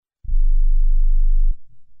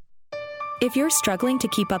If you're struggling to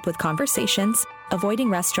keep up with conversations, avoiding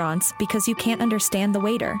restaurants because you can't understand the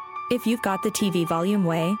waiter, if you've got the TV volume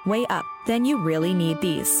way up, then you really need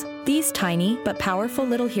these. These tiny but powerful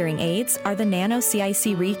little hearing aids are the Nano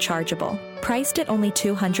CIC Rechargeable, priced at only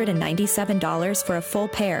 $297 for a full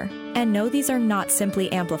pair. And no, these are not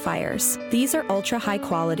simply amplifiers. These are ultra high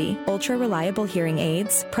quality, ultra reliable hearing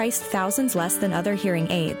aids, priced thousands less than other hearing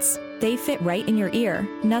aids. They fit right in your ear,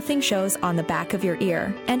 nothing shows on the back of your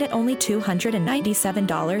ear, and at only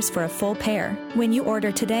 $297 for a full pair. When you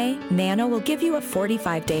order today, Nano will give you a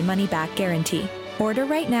 45-day money-back guarantee. Order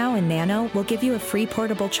right now and Nano will give you a free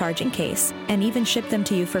portable charging case and even ship them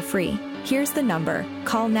to you for free. Here's the number.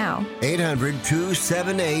 Call now.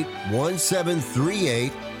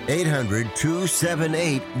 800-278-1738.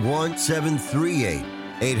 800-278-1738.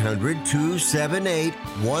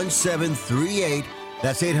 800-278-1738.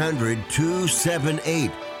 That's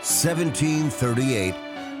 800-278-1738.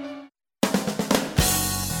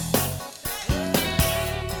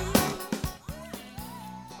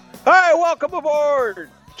 Hi, welcome aboard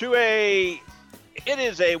to it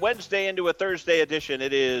is a Wednesday into a Thursday edition.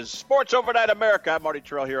 It is Sports Overnight America. I'm Marty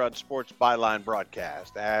Terrell here on Sports Byline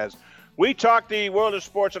Broadcast. As we talk the world of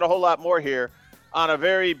sports and a whole lot more here on a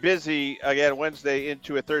very busy, again, Wednesday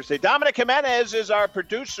into a Thursday. Dominic Jimenez is our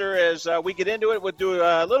producer. As we get into it, we'll do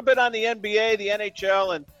a little bit on the NBA, the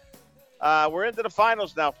NHL, and we're into the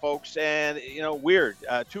finals now, folks. And, weird.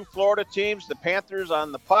 Two Florida teams, the Panthers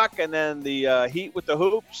on the puck, and then the Heat with the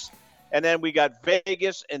hoops. And then we got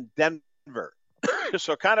Vegas and Denver.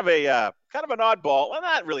 So kind of an oddball. Well,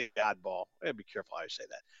 not really an oddball. I gotta be careful how I say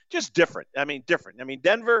that. Just different. Different.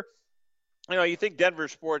 Denver, you think Denver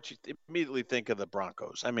sports, you immediately think of the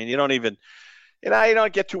Broncos. You don't even, you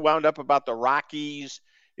don't get too wound up about the Rockies.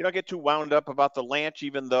 You don't get too wound up about the Lance,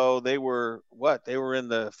 even though they were in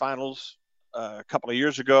the finals a couple of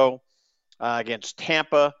years ago against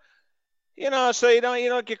Tampa. So you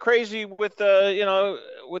don't get crazy with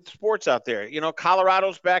with sports out there.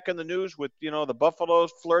 Colorado's back in the news with the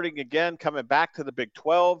Buffaloes flirting again, coming back to the Big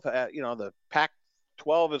 12. The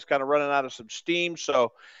Pac-12 is kind of running out of some steam.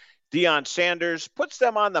 So Deion Sanders puts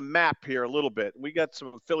them on the map here a little bit. We got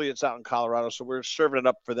some affiliates out in Colorado, so we're serving it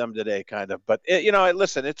up for them today, kind of. But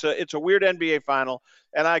listen, it's a weird NBA final,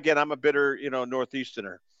 and again, I'm a bitter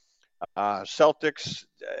Northeasterner. Celtics,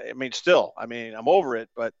 I'm over it,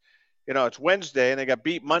 but it's Wednesday and they got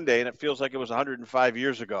beat Monday, and it feels like it was 105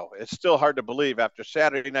 years ago. It's still hard to believe after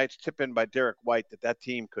Saturday night's tip-in by Derek White that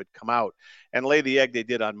team could come out and lay the egg they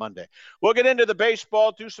did on Monday. We'll get into the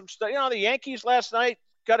baseball, do some stuff. The Yankees last night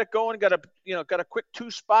got it going, got a quick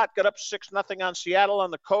 2-spot, got up 6-0 on Seattle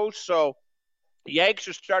on the coast. So the Yanks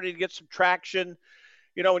are starting to get some traction.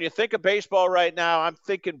 When you think of baseball right now, I'm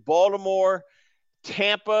thinking Baltimore,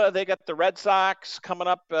 Tampa. They got the Red Sox coming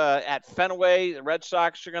up at Fenway. The Red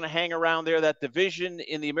Sox are going to hang around there. That division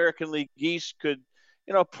in the American League East could,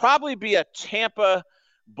 probably be a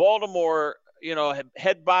Tampa-Baltimore,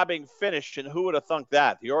 head-bobbing finish, and who would have thunk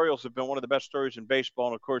that? The Orioles have been one of the best stories in baseball,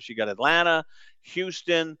 and, of course, you got Atlanta,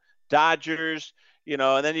 Houston, Dodgers,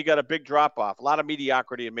 and then you got a big drop-off. A lot of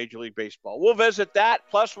mediocrity in Major League Baseball. We'll visit that.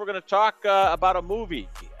 Plus, we're going to talk about a movie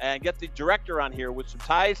and get the director on here with some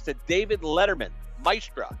ties to David Letterman.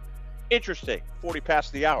 Maestra. Interesting. 40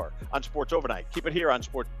 past the hour on Sports Overnight. Keep it here on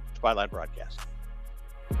Sports Byline Broadcast.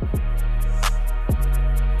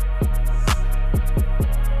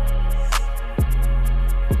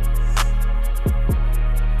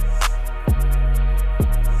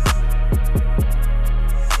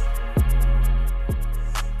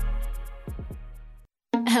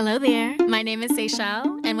 Hello there. My name is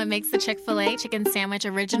Seychelle, and what makes the Chick-fil-A chicken sandwich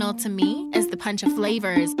original to me is the punch of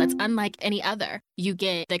flavors that's unlike any other. You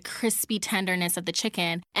get the crispy tenderness of the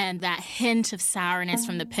chicken and that hint of sourness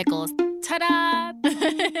from the pickles. Ta-da!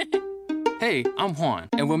 Hey, I'm Juan,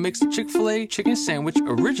 and what makes the Chick-fil-A chicken sandwich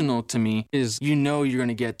original to me is you're going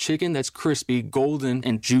to get chicken that's crispy, golden,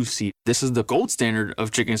 and juicy. This is the gold standard of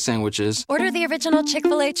chicken sandwiches. Order the original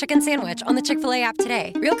Chick-fil-A chicken sandwich on the Chick-fil-A app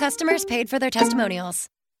today. Real customers paid for their testimonials.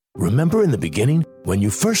 Remember in the beginning, when you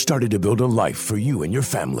first started to build a life for you and your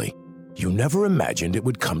family? You never imagined it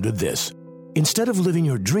would come to this. Instead of living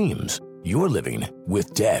your dreams, you're living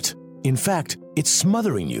with debt. In fact, it's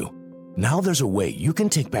smothering you. Now there's a way you can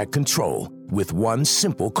take back control with one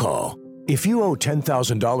simple call. If you owe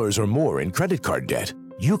 $10,000 or more in credit card debt,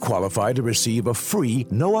 you qualify to receive a free,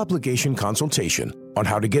 no-obligation consultation on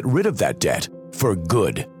how to get rid of that debt for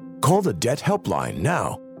good. Call the Debt Helpline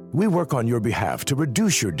now. We work on your behalf to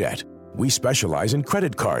reduce your debt. We specialize in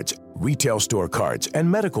credit cards, retail store cards,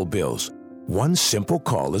 and medical bills. One simple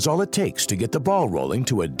call is all it takes to get the ball rolling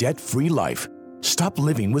to a debt-free life. Stop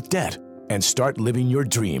living with debt and start living your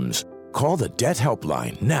dreams. Call the Debt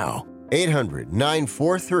Helpline now.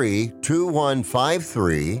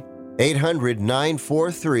 800-943-2153.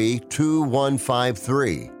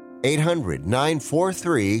 800-943-2153.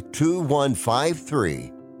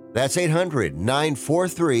 800-943-2153. That's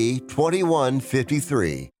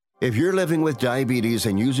 800-943-2153. If you're living with diabetes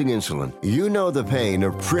and using insulin, you know the pain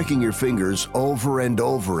of pricking your fingers over and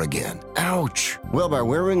over again. Ouch! Well, by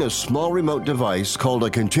wearing a small remote device called a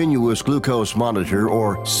continuous glucose monitor,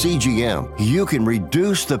 or CGM, you can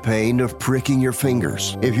reduce the pain of pricking your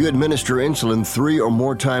fingers. If you administer insulin 3 or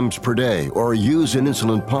more times per day or use an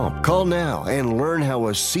insulin pump, call now and learn how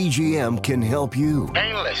a CGM can help you.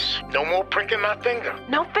 Painless. No more pricking my finger.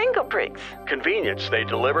 No finger pricks. Convenience. They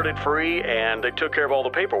delivered it free and they took care of all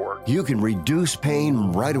the paperwork. You can reduce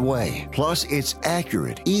pain right away. Plus, it's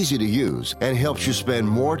accurate, easy to use, and helps you spend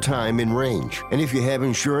more time in range. And if you have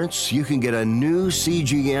insurance, you can get a new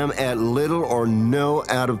CGM at little or no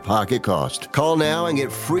out-of-pocket cost. Call now and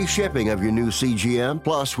get free shipping of your new CGM.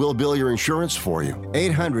 Plus, we'll bill your insurance for you.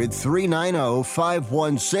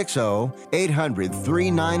 800-390-5160.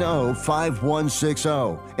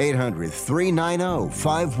 800-390-5160.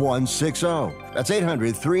 800-390-5160. That's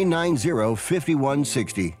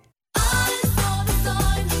 800-390-5160.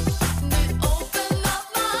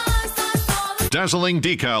 Dazzling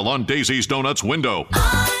decal on Daisy's Donuts window.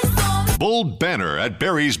 Bold banner at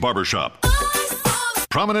Barry's Barbershop.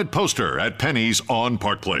 Prominent poster at Penny's on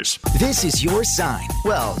Park Place. This is your sign.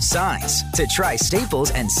 Well, signs. To try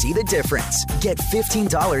Staples and see the difference. Get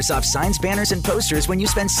 $15 off signs, banners, and posters when you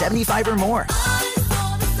spend $75 or more.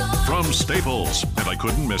 From Staples, and I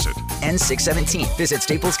couldn't miss it. N617. Visit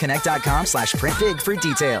staplesconnect.com/printbig for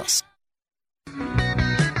details.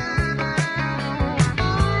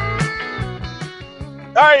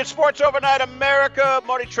 All right, it's Sports Overnight America.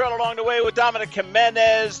 Marty Trell along the way with Dominic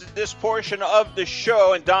Jimenez. This portion of the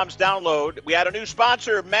show and Dom's Download. We had a new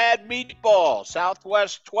sponsor, Mad Meatball,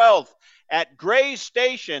 Southwest 12th at Gray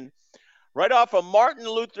Station, right off of Martin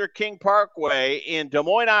Luther King Parkway in Des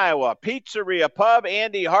Moines, Iowa. Pizzeria, pub,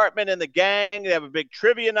 Andy Hartman and the gang. They have a big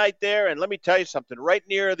trivia night there. And let me tell you something, right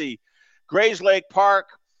near the Grays Lake Park,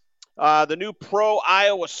 the new Pro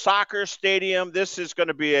Iowa Soccer Stadium. This is going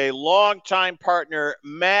to be a longtime partner,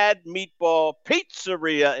 Mad Meatball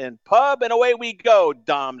Pizzeria and Pub. And away we go,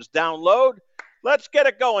 Dom's Download. Let's get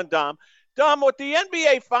it going, Dom. Dom, with the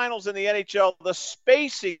NBA Finals and the NHL, the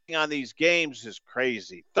spacing on these games is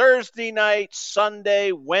crazy. Thursday night,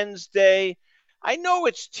 Sunday, Wednesday. I know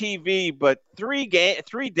it's TV, but 3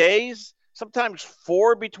 days, sometimes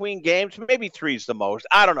 4 between games, maybe 3 is the most.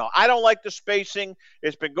 I don't know. I don't like the spacing.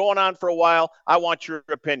 It's been going on for a while. I want your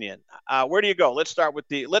opinion. Where do you go? Let's start with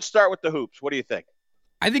the hoops. What do you think?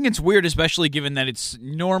 I think it's weird, especially given that it's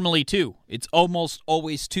normally 2. It's almost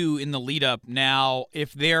always 2 in the lead up. Now,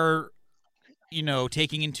 if they're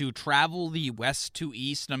taking into travel the west to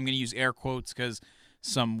east, and I'm going to use air quotes because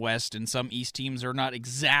some west and some east teams are not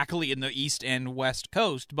exactly in the east and west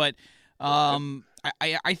coast, but I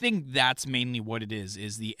think that's mainly what it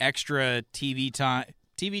is the extra TV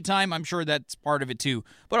time. I'm sure that's part of it too,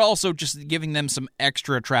 but also just giving them some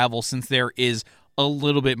extra travel since there is a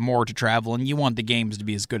little bit more to travel, and you want the games to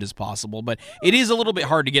be as good as possible. But it is a little bit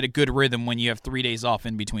hard to get a good rhythm when you have 3 days off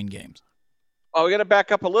in between games. Oh, we got to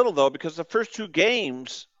back up a little, though, because the first two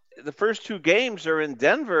games are in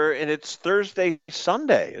Denver, and it's Thursday,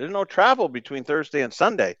 Sunday. There's no travel between Thursday and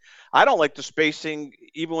Sunday. I don't like the spacing,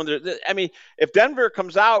 even when if Denver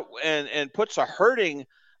comes out and puts a hurting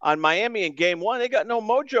on Miami in game 1, they got no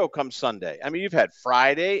mojo come Sunday. I mean, you've had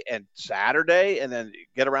Friday and Saturday, and then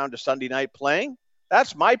get around to Sunday night playing.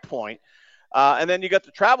 That's my point. And then you got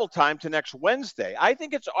the travel time to next Wednesday. I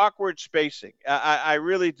think it's awkward spacing. I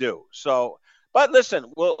really do. So. But listen,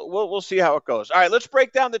 we'll see how it goes. All right, let's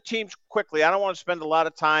break down the teams quickly. I don't want to spend a lot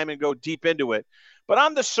of time and go deep into it. But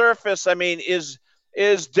on the surface, I mean, is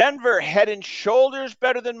Denver head and shoulders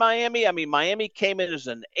better than Miami? I mean, Miami came in as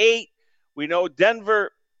an 8. We know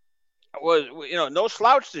Denver was, no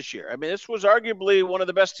slouch this year. I mean, this was arguably one of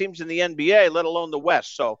the best teams in the NBA, let alone the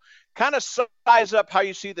West. So kind of size up how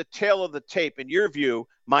you see the tail of the tape in your view,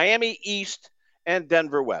 Miami East and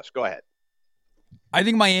Denver West. Go ahead. I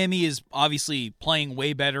think Miami is obviously playing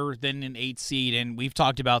way better than an 8 seed, and we've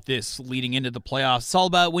talked about this leading into the playoffs. It's all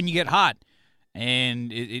about when you get hot. And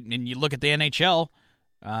you look at the NHL,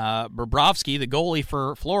 Bobrovsky, the goalie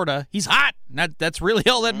for Florida, he's hot. That's really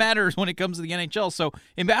all that matters when it comes to the NHL. So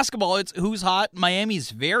in basketball, it's who's hot.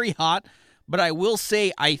 Miami's very hot. But I will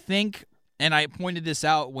say, I think, and I pointed this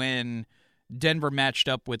out when Denver matched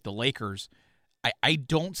up with the Lakers, I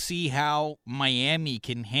don't see how Miami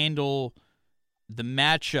can handle the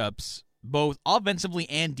matchups both offensively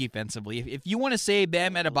and defensively. If you want to say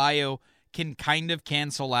Bam Adebayo can kind of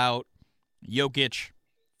cancel out Jokic,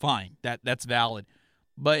 fine, that's valid.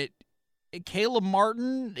 But Caleb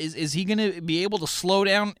Martin, is he going to be able to slow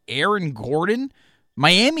down Aaron Gordon?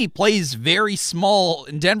 Miami plays very small,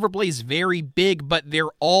 and Denver plays very big, but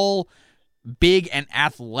they're all big and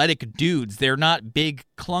athletic dudes. They're not big,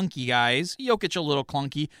 clunky guys. Jokic a little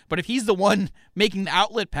clunky, but if he's the one making the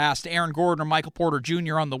outlet pass to Aaron Gordon or Michael Porter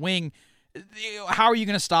Jr. on the wing, how are you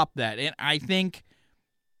going to stop that? And I think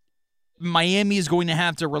Miami is going to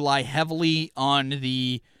have to rely heavily on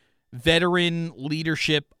the veteran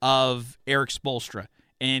leadership of Eric Spoelstra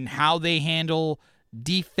and how they handle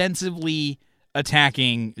defensively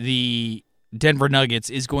attacking the Denver Nuggets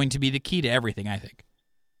is going to be the key to everything, I think.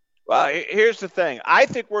 Well, here's the thing. I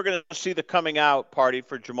think we're going to see the coming out party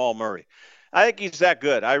for Jamal Murray. I think he's that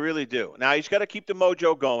good. I really do. Now, he's got to keep the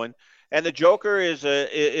mojo going, and the Joker is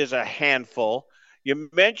a handful. You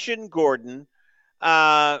mentioned Gordon.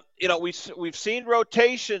 We've seen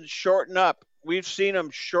rotations shorten up. We've seen them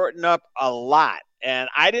shorten up a lot. And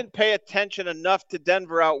I didn't pay attention enough to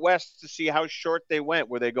Denver out west to see how short they went.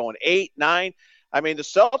 Were they going 8, 9? I mean, the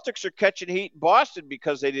Celtics are catching heat in Boston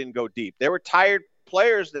because they didn't go deep. They were tired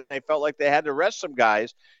players that they felt like they had to rest some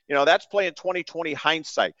guys. That's playing 20/20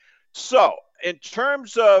 hindsight. So in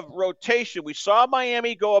terms of rotation, we saw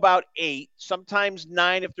Miami go about 8, sometimes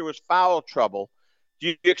 9 if there was foul trouble. Do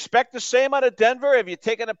you expect the same out of Denver? Have you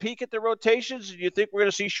taken a peek at the rotations? Do you think we're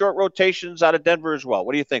going to see short rotations out of Denver as well?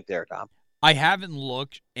 What do you think there, Tom? I haven't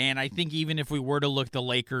looked, and I think even if we were to look the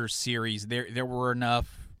Lakers series, there were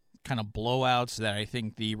enough kind of blowouts that I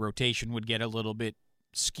think the rotation would get a little bit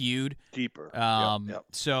skewed. Deeper. Yep.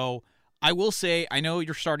 So I will say, I know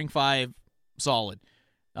you're starting 5 solid.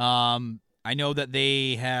 I know that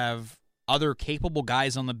they have other capable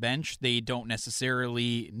guys on the bench. They don't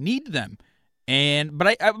necessarily need them.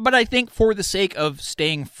 But I think for the sake of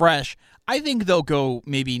staying fresh, I think they'll go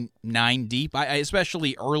maybe 9 deep. I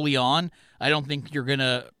especially early on. I don't think you're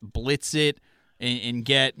gonna blitz it and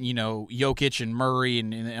get Jokic and Murray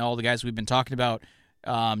and all the guys we've been talking about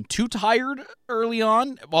too tired early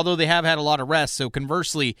on. Although they have had a lot of rest, so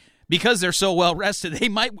conversely, because they're so well rested, they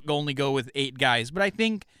might only go with 8 guys. But I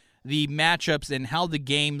think the matchups and how the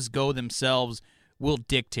games go themselves will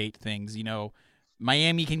dictate things.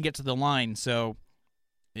 Miami can get to the line, so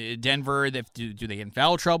Denver, do they get in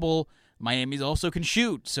foul trouble? Miami also can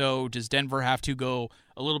shoot, so does Denver have to go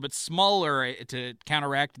a little bit smaller to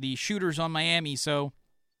counteract the shooters on Miami? So,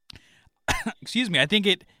 excuse me, I think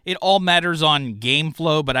it all matters on game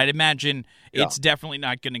flow, but I'd imagine it's definitely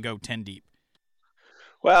not going to go 10 deep.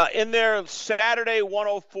 Well, in their Saturday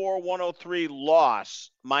 104-103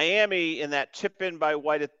 loss, Miami in that tip-in by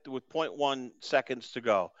White with 0.1 seconds to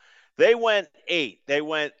go, they went 8. They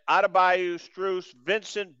went Adebayo, Strus,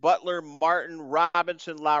 Vincent, Butler, Martin,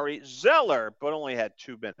 Robinson, Lowry, Zeller, but only had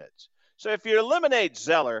 2 minutes. So if you eliminate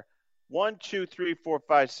Zeller, 1, 2, 3, 4,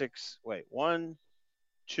 5, 6. Wait, 1,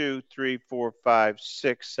 2, 3, 4, 5,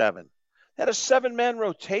 6, 7. They had a 7-man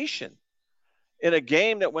rotation in a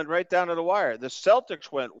game that went right down to the wire. The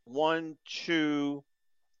Celtics went 1, 2,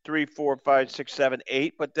 3, 4, 5, 6, 7,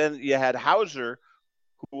 8, but then you had Hauser,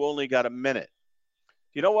 who only got a minute.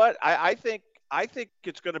 You know what? I think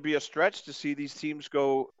it's going to be a stretch to see these teams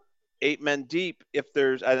go 8 men deep if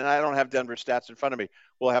there's – and I don't have Denver stats in front of me.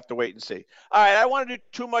 We'll have to wait and see. All right, I don't want to do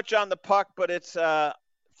too much on the puck, but it's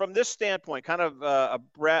from this standpoint, kind of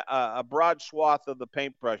a broad swath of the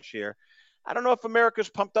paintbrush here. I don't know if America's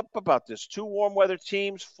pumped up about this. 2 warm weather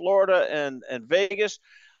teams, Florida and Vegas.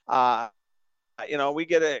 I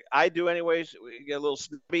do anyways. We get a little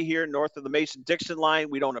snobby here north of the Mason-Dixon line.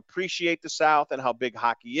 We don't appreciate the South and how big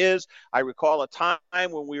hockey is. I recall a time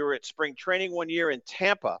when we were at spring training one year in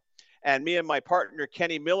Tampa, and me and my partner,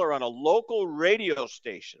 Kenny Miller, on a local radio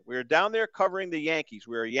station. We were down there covering the Yankees.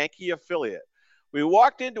 We were a Yankee affiliate. We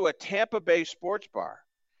walked into a Tampa Bay sports bar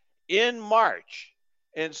in March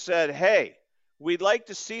and said, hey, we'd like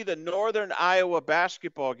to see the Northern Iowa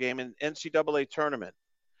basketball game in NCAA tournament.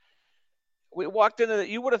 We walked into that.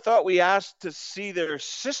 You would have thought we asked to see their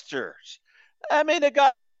sisters. I mean, it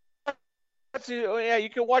got, yeah, you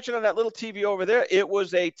can watch it on that little TV over there. It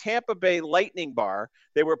was a Tampa Bay Lightning bar.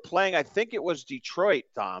 They were playing, I think it was Detroit,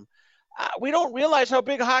 Tom. We don't realize how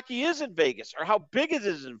big hockey is in Vegas or how big it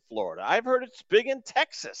is in Florida. I've heard it's big in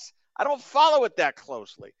Texas. I don't follow it that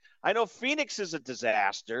closely. I know Phoenix is a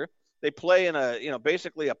disaster. They play in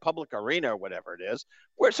basically a public arena or whatever it is.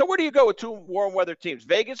 Where do you go with 2 warm weather teams?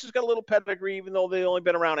 Vegas has got a little pedigree, even though they've only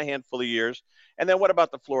been around a handful of years. And then what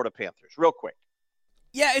about the Florida Panthers? Real quick.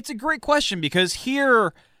 Yeah, it's a great question because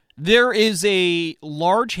here There is a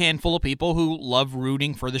large handful of people who love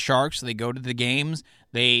rooting for the Sharks. They go to the games.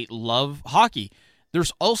 They love hockey.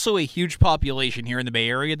 There's also a huge population here in the Bay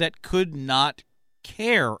Area that could not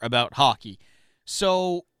care about hockey.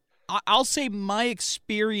 So I'll say my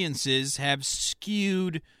experiences have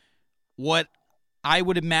skewed what I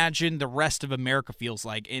would imagine the rest of America feels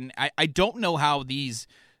like. And I don't know how these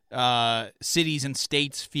cities and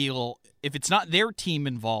states feel if it's not their team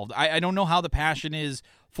involved. I don't know how the passion is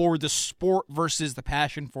for the sport versus the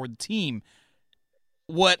passion for the team.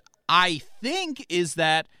 What I think is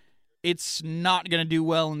that it's not going to do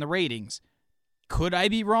well in the ratings. Could I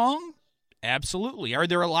be wrong? Absolutely. Are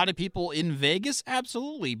there a lot of people in Vegas?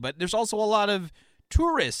 Absolutely. But there's also a lot of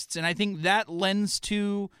tourists, and I think that lends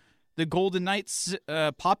to the Golden Knights'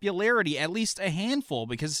 popularity, at least a handful,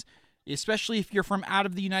 because especially if you're from out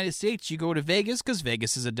of the United States, you go to Vegas because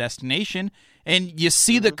Vegas is a destination, and you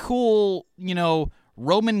see the cool,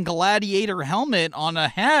 Roman gladiator helmet on a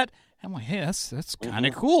hat. I'm like, hey, that's kind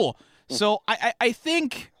of cool. So I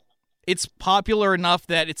think it's popular enough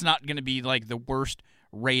that it's not going to be like the worst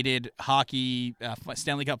rated hockey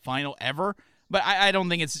Stanley Cup final ever. But I don't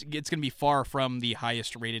think it's going to be far from the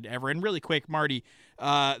highest rated ever. And really quick, Marty,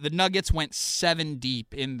 the Nuggets went 7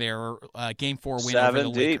 deep in their Game 4 win over the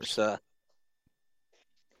Lakers. 7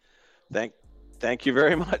 deep. Thank you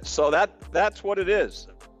very much. So that's what it is.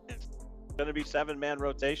 It's going to be 7-man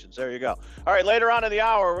rotations. There you go. All right, later on in the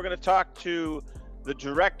hour, we're going to talk to the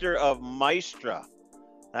director of Maestra.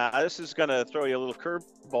 This is going to throw you a little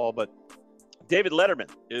curveball, but David Letterman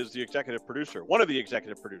is the executive producer, one of the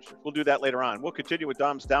executive producers. We'll do that later on. We'll continue with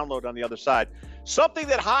Dom's Download on the other side. Something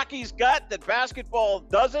that hockey's got that basketball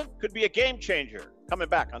doesn't could be a game changer. Coming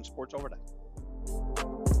back on Sports Overnight.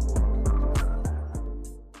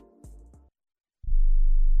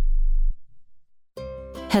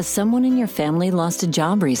 Has someone in your family lost a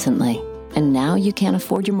job recently, and now you can't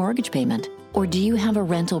afford your mortgage payment? Or do you have a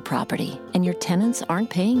rental property and your tenants aren't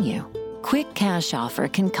paying you? Quick Cash Offer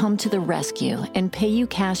can come to the rescue and pay you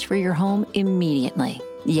cash for your home immediately.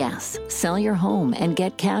 Yes, sell your home and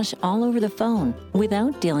get cash all over the phone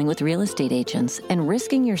without dealing with real estate agents and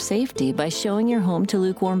risking your safety by showing your home to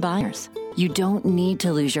lukewarm buyers. You don't need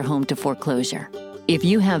to lose your home to foreclosure. If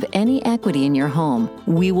you have any equity in your home,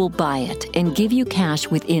 we will buy it and give you cash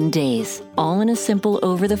within days, all in a simple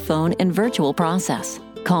over-the-phone and virtual process.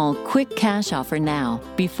 Call Quick Cash Offer now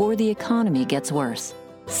before the economy gets worse.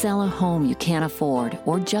 Sell a home you can't afford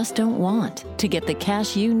or just don't want to get the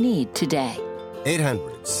cash you need today.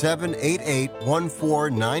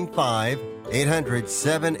 800-788-1495.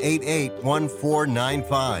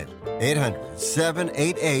 800-788-1495.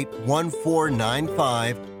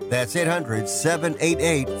 800-788-1495. That's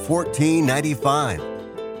 800-788-1495.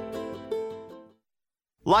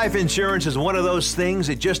 Life insurance is one of those things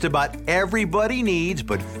that just about everybody needs,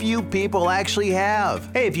 but few people actually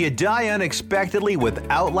have. Hey, if you die unexpectedly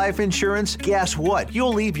without life insurance, guess what?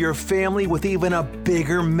 You'll leave your family with even a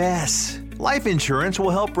bigger mess. Life insurance will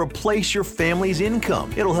help replace your family's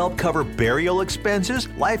income. It'll help cover burial expenses.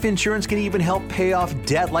 Life insurance can even help pay off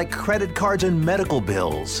debt like credit cards and medical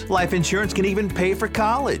bills. Life insurance can even pay for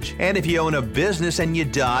college. And if you own a business and you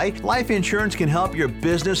die, life insurance can help your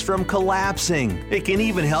business from collapsing. It can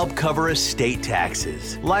even help cover estate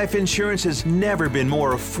taxes. Life insurance has never been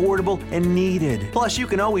more affordable and needed. Plus, you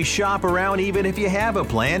can always shop around even if you have a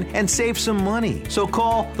plan and save some money. So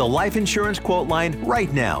call the Life Insurance Quote Line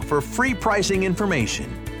right now for free pricing information.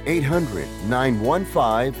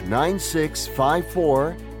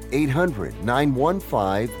 800-915-9654.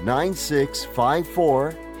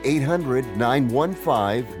 800-915-9654.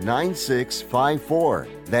 800-915-9654.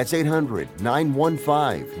 That's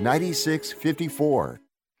 800-915-9654.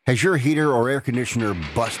 Has your heater or air conditioner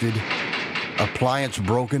busted? Appliance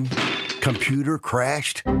broken? Computer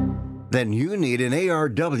crashed? Then you need an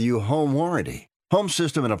ARW home warranty. Home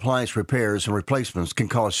system and appliance repairs and replacements can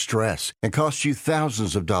cause stress and cost you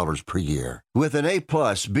thousands of dollars per year. With an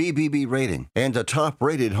A-plus BBB rating and a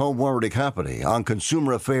top-rated home warranty company on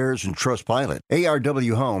Consumer Affairs and Trustpilot,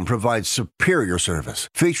 ARW Home provides superior service,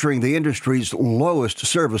 featuring the industry's lowest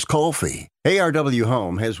service call fee. ARW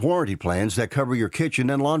Home has warranty plans that cover your kitchen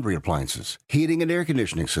and laundry appliances, heating and air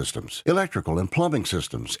conditioning systems, electrical and plumbing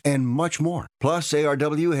systems, and much more. Plus,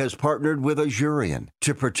 ARW has partnered with Azurian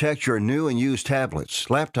to protect your new and used tablets,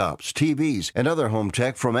 laptops, TVs, and other home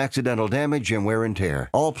tech from accidental damage and wear and tear.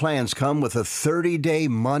 All plans come with a 30-day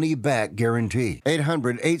money-back guarantee.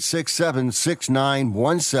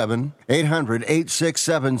 800-867-6917.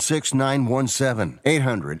 800-867-6917.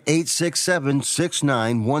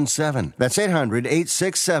 800-867-6917. That's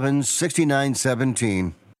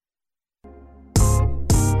 800-867-6917.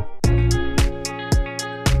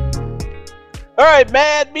 All right,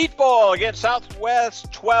 Mad Meatball against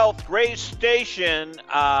Southwest 12th, Gray Station,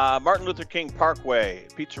 Martin Luther King Parkway,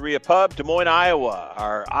 Pizzeria Pub, Des Moines, Iowa.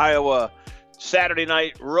 Our Iowa Saturday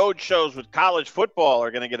night road shows with college football are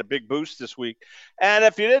going to get a big boost this week. And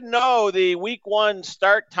if you didn't know, the week 1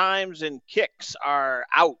 start times and kicks are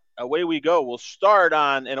out. Away we go. We'll start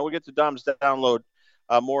on, and we'll get to Dom's download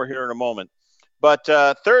more here in a moment. But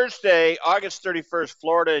Thursday, August 31st,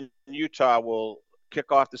 Florida and Utah will kick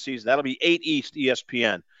off the season. That'll be 8 East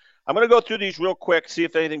ESPN. I'm going to go through these real quick, see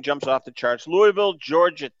if anything jumps off the charts. Louisville,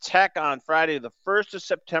 Georgia Tech on Friday, the 1st of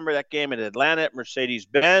September. That game in Atlanta at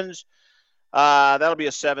Mercedes-Benz. That'll be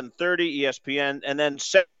a 7:30 ESPN. And then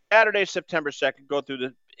Saturday, September 2nd, go through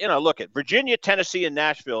look at Virginia, Tennessee, and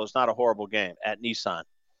Nashville is not a horrible game at Nissan.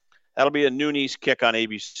 That'll be a noon East kick on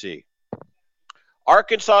ABC.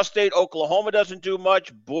 Arkansas State, Oklahoma doesn't do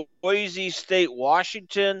much. Boise State,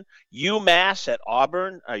 Washington. UMass at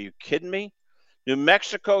Auburn. Are you kidding me? New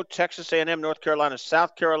Mexico, Texas A&M, North Carolina,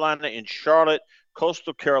 South Carolina, in Charlotte.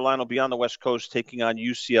 Coastal Carolina will be on the West Coast taking on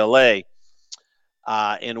UCLA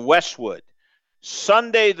in Westwood.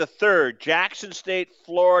 Sunday the 3rd, Jackson State,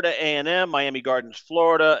 Florida A&M, Miami Gardens,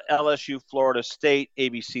 Florida, LSU, Florida State,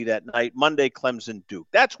 ABC that night. Monday, Clemson, Duke.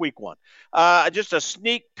 That's week 1. Just a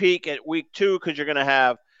sneak peek at week 2 because you're going to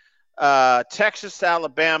have Texas,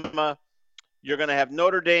 Alabama. You're going to have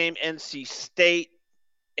Notre Dame, NC State,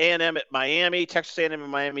 A&M at Miami, Texas A&M in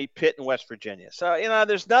Miami, Pitt, and West Virginia. So,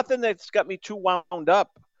 there's nothing that's got me too wound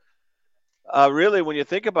up. Really, when you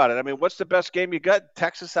think about it, I mean, what's the best game you got?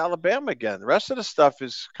 Texas, Alabama again. The rest of the stuff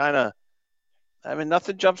is kind of,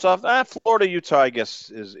 nothing jumps off. Florida, Utah, I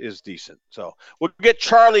guess, is decent. So we'll get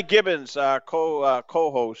Charlie Gibbons,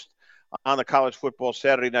 co-host on the College Football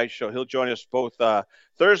Saturday Night Show. He'll join us both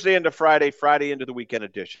Thursday into Friday, Friday into the weekend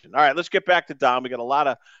edition. All right, let's get back to Dom. We got a lot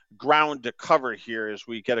of ground to cover here as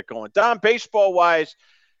we get it going. Dom, baseball-wise,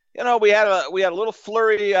 we had a little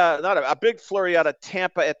flurry, not a big flurry out of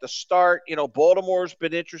Tampa at the start. Baltimore's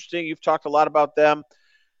been interesting. You've talked a lot about them.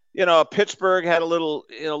 Pittsburgh had a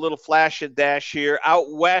little flash and dash here.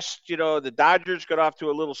 Out west, the Dodgers got off to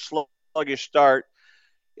a little sluggish start.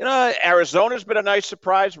 Arizona's been a nice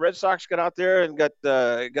surprise. Red Sox got out there and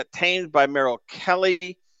got tamed by Merrill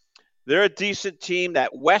Kelly. They're a decent team.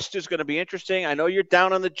 That West is going to be interesting. I know you're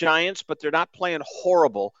down on the Giants, but they're not playing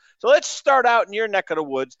horrible. So let's start out in your neck of the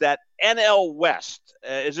woods, that NL West.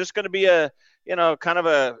 Is this going to be at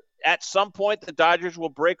some point the Dodgers will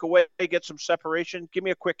break away, get some separation? Give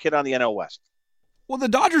me a quick hit on the NL West. Well, the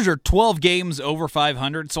Dodgers are 12 games over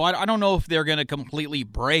 500, so I don't know if they're going to completely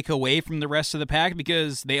break away from the rest of the pack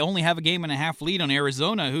because they only have a game and a half lead on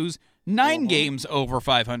Arizona, who's 9 games over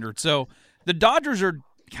 500. So the Dodgers are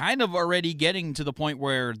kind of already getting to the point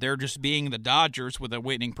where they're just being the Dodgers with a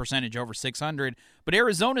winning percentage over 600, but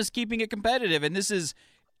Arizona's keeping it competitive, and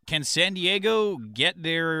can San Diego get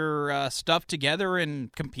their stuff together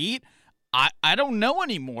and compete? I don't know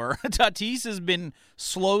anymore. Tatis has been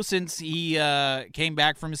slow since he came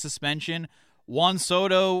back from his suspension. Juan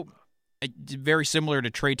Soto, very similar to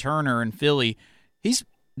Trey Turner in Philly, he's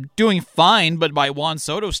doing fine, but by Juan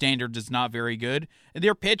Soto standards, it's not very good.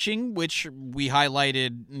 Their pitching, which we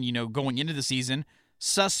highlighted, going into the season,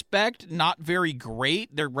 suspect, not very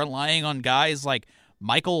great. They're relying on guys like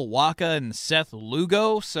Michael Wacha and Seth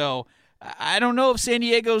Lugo. So I don't know if San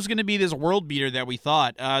Diego is going to be this world beater that we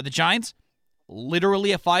thought. The Giants,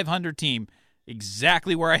 literally a 500 team,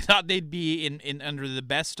 exactly where I thought they'd be in under the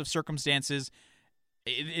best of circumstances.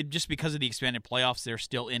 Just because of the expanded playoffs, they're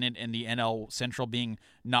still in it, and the NL Central being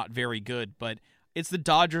not very good. But it's the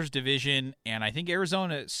Dodgers division, and I think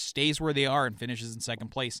Arizona stays where they are and finishes in second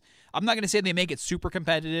place. I'm not going to say they make it super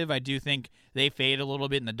competitive. I do think they fade a little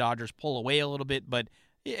bit and the Dodgers pull away a little bit, but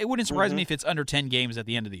it wouldn't surprise me if it's under 10 games at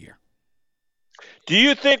the end of the year. Do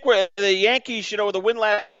you think the Yankees, with the win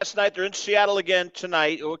last night, they're in Seattle again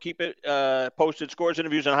tonight. We'll keep it posted, scores,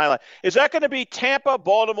 interviews, and highlight. Is that going to be Tampa,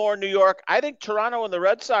 Baltimore, New York? I think Toronto and the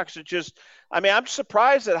Red Sox are just – I'm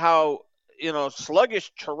surprised at how,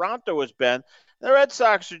 sluggish Toronto has been. The Red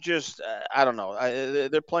Sox are just I don't know.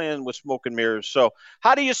 They're playing with smoke and mirrors. So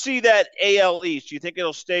how do you see that AL East? Do you think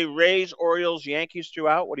it'll stay Rays, Orioles, Yankees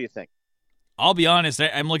throughout? What do you think? I'll be honest.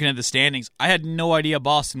 I'm looking at the standings. I had no idea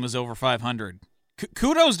Boston was over 500.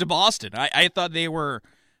 Kudos to Boston. I thought they were,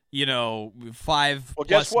 5 well,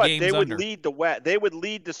 guess what? games They would under. lead the West. They would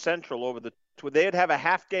lead the Central over the. They'd have a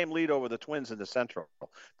half-game lead over the Twins in the Central.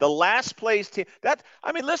 The last place team.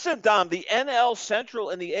 Listen, Dom. The NL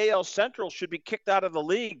Central and the AL Central should be kicked out of the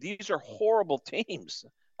league. These are horrible teams.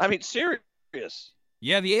 Serious.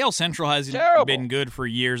 Yeah, the AL Central hasn't been good for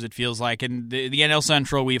years, it feels like. And the NL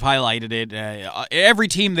Central, we've highlighted it. Every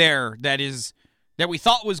team there that is that we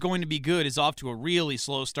thought was going to be good is off to a really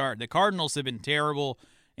slow start. The Cardinals have been terrible,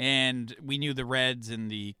 and we knew the Reds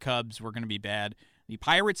and the Cubs were going to be bad. The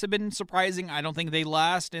Pirates have been surprising. I don't think they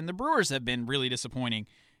last, and the Brewers have been really disappointing.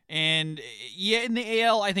 And, yeah, in the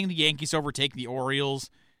AL, I think the Yankees overtake the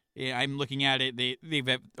Orioles. Yeah, I'm looking at it.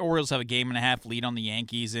 The Orioles have a 1.5 lead on the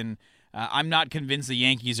Yankees, and I'm not convinced the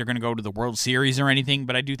Yankees are going to go to the World Series or anything,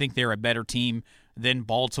 but I do think they're a better team than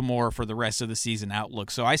Baltimore for the rest of the season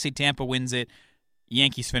outlook. So I say Tampa wins it,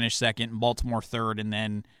 Yankees finish second, Baltimore third, and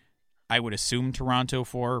then I would assume Toronto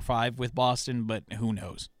 4 or 5 with Boston, but who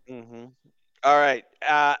knows? Mm-hmm. All right.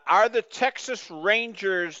 Are the Texas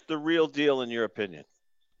Rangers the real deal in your opinion?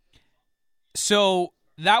 So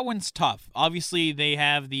that one's tough. Obviously, they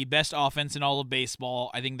have the best offense in all of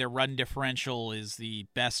baseball. I think their run differential is the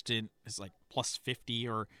best it's like plus 50,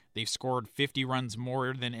 or they've scored 50 runs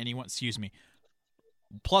more than anyone.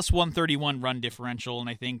 Plus 131 run differential, and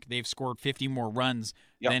I think they've scored 50 more runs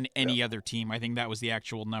than any other team. I think that was the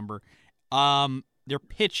actual number. Their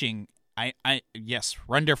pitching, yes,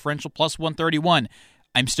 run differential plus 131.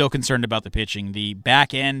 I'm still concerned about the pitching. The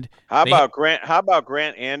back end. How about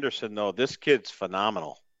Grant Anderson though? This kid's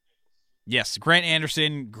phenomenal. Yes, Grant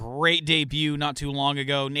Anderson, great debut not too long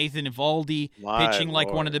ago. Nathan Eovaldi pitching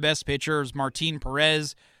like one of the best pitchers. Martin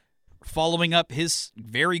Perez following up his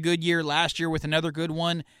very good year last year with another good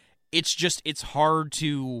one. It's hard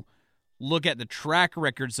to look at the track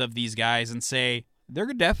records of these guys and say they're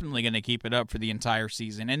definitely going to keep it up for the entire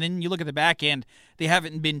season. And then you look at the back end, they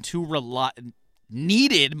haven't been too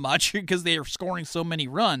needed much because they are scoring so many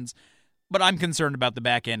runs. But I'm concerned about the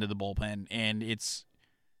back end of the bullpen, and it's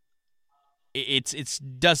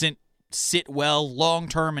doesn't sit well long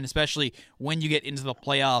term, and especially when you get into the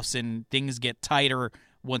playoffs and things get tighter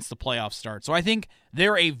once the playoffs start. So I think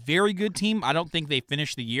they're a very good team. I don't think they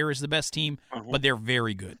finish the year as the best team, but they're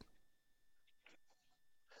very good.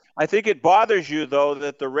 I think it bothers you, though,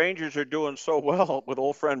 that the Rangers are doing so well with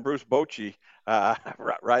old friend Bruce Bochy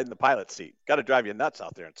riding the pilot seat. Got to drive you nuts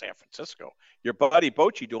out there in San Francisco. Your buddy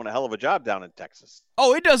Bochy doing a hell of a job down in Texas.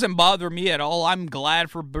 Oh, it doesn't bother me at all. I'm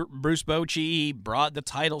glad for Bruce Bochy. He brought the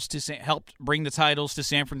titles helped bring the titles to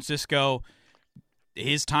San Francisco.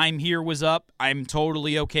 His time here was up. I'm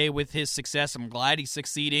totally okay with his success. I'm glad he's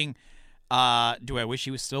succeeding. Do I wish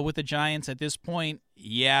he was still with the Giants at this point?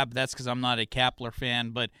 Yeah, but that's because I'm not a Kapler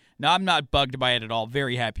fan. But no, I'm not bugged by it at all.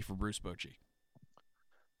 Very happy for Bruce Bochy.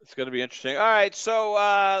 It's going to be interesting. All right, so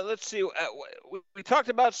let's see. We talked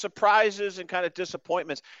about surprises and kind of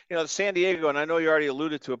disappointments. You know, San Diego, and I know you already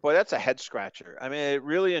alluded to it, boy, that's a head-scratcher. I mean, it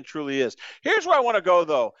really and truly is. Here's where I want to go,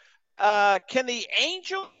 though. Can the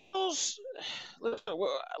Angels – let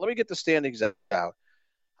me get the standings out.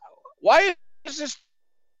 Why is this –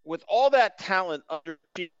 with all that talent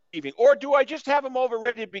underachieving, or do I just have them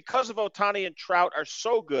overrated because of Ohtani and Trout are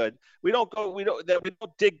so good? We don't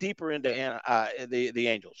dig deeper into the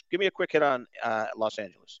Angels. Give me a quick hit on Los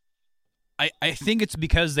Angeles. I think it's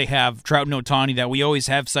because they have Trout and Ohtani that we always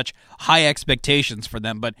have such high expectations for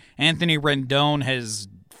them. But Anthony Rendon has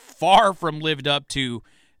far from lived up to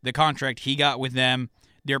the contract he got with them.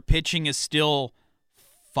 Their pitching is still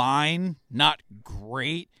fine, not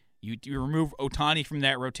great. You remove Ohtani from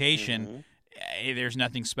that rotation, there's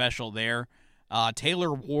nothing special there.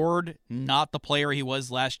 Taylor Ward, not the player he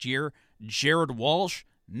was last year. Jared Walsh,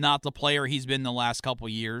 not the player he's been the last couple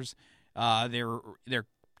years. Their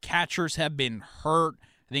catchers have been hurt.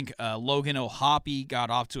 I think Logan O'Hoppe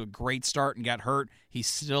got off to a great start and got hurt. He's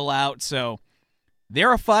still out. So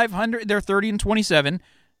they're a 500. They're 30-27.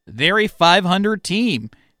 They're a 500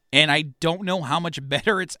 team, and I don't know how much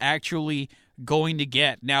better it's actually going to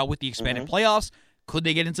get. Now, with the expanded playoffs, could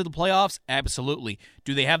they get into the playoffs? Absolutely.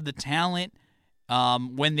 Do they have the talent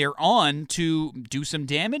when they're on to do some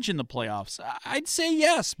damage in the playoffs? I'd say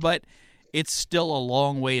yes, but it's still a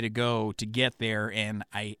long way to go to get there, and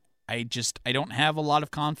I don't have a lot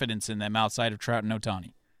of confidence in them outside of Trout and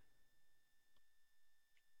Ohtani.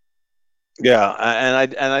 Yeah,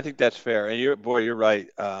 and I think that's fair. And you're right.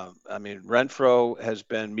 I mean, Renfroe has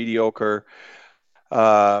been mediocre.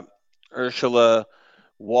 Urshela,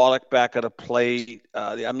 Wallach back at a plate.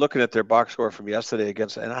 I'm looking at their box score from yesterday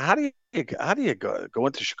against. And how do you go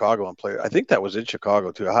into Chicago and play? I think that was in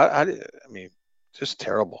Chicago too. Just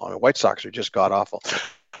terrible. I mean, White Sox are just god awful.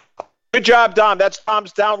 Good job, Dom. That's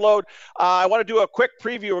Dom's download. I want to do a quick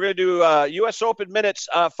preview. We're going to do U.S. Open minutes.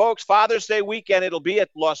 Folks, Father's Day weekend, it'll be at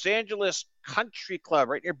Los Angeles Country Club,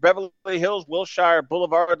 right near Beverly Hills, Wilshire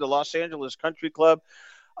Boulevard, the Los Angeles Country Club.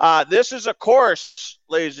 This is a course,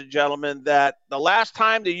 ladies and gentlemen, that the last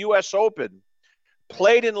time the U.S. Open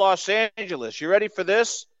played in Los Angeles, you ready for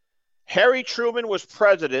this? Harry Truman was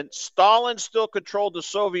president. Stalin still controlled the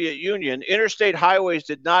Soviet Union. Interstate highways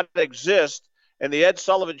did not exist. And the Ed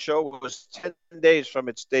Sullivan Show was 10 days from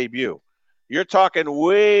its debut. You're talking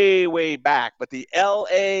way, way back. But the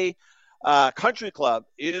L.A. Country Club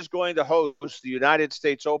is going to host the United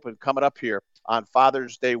States Open coming up here on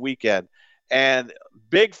Father's Day weekend. And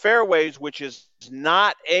big fairways, which is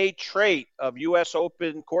not a trait of U.S.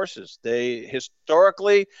 Open courses. They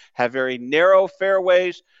historically have very narrow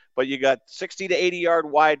fairways, but you got 60 to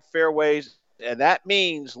 80-yard wide fairways, and that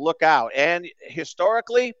means look out. And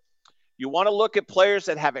historically, you want to look at players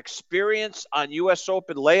that have experience on U.S.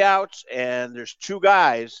 Open layouts, and there's two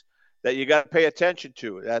guys that you got to pay attention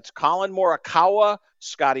to. That's Colin Morikawa,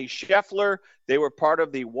 Scotty Scheffler. They were part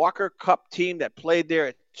of the Walker Cup team that played there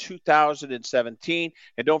at 2017.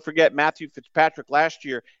 And don't forget Matthew Fitzpatrick last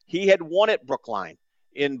year. He had won at Brookline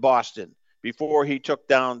in Boston before he took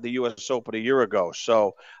down the U.S. Open a year ago.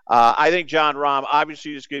 So I think John Rahm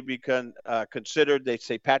obviously is going to be considered. They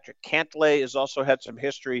say Patrick Cantlay has also had some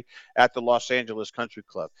history at the Los Angeles Country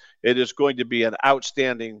Club. It is going to be an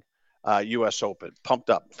outstanding U.S. Open. Pumped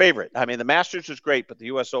up. Favorite. I mean, the Masters is great, but the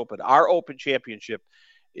U.S. Open, our Open Championship,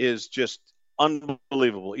 is just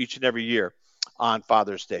unbelievable each and every year on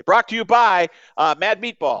Father's Day. Brought to you by Mad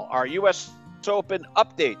Meatball, our U.S. Open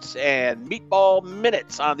updates and meatball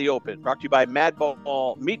minutes on the Open. Brought to you by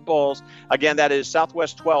Madball Meatballs. Again, that is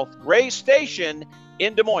Southwest 12th Gray Station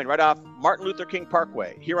in Des Moines, right off Martin Luther King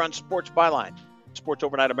Parkway, here on Sports Byline, Sports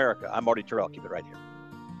Overnight America. I'm Marty Terrell. Keep it right here.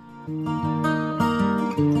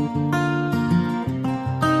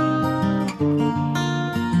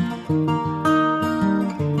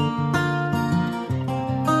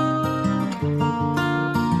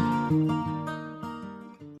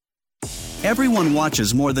 Everyone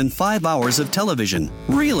watches more than 5 hours of television.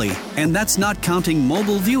 Really? And that's not counting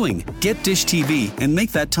mobile viewing. Get Dish TV and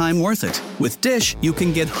make that time worth it. With Dish, you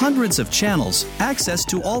can get hundreds of channels, access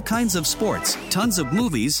to all kinds of sports, tons of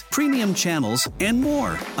movies, premium channels, and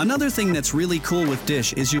more. Another thing that's really cool with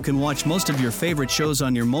Dish is you can watch most of your favorite shows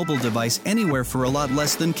on your mobile device anywhere for a lot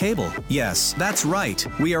less than cable. Yes, that's right.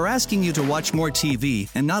 We are asking you to watch more TV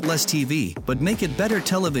and not less TV, but make it better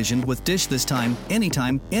television with Dish this time,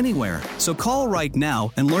 anytime, anywhere. So call right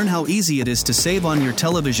now and learn how easy it is to save on your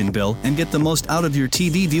television bill and get the most out of your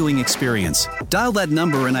TV viewing experience. Dial that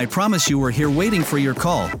number and I promise you we're here waiting for your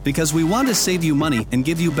call because we want to save you money and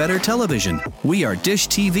give you better television. We are Dish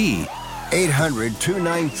TV.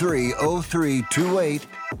 800-293-0328.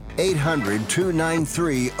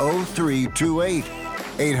 800-293-0328.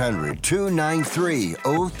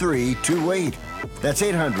 800-293-0328. That's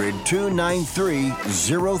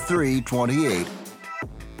 800-293-0328.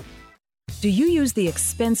 Do you use the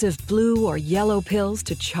expensive blue or yellow pills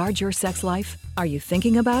to charge your sex life? Are you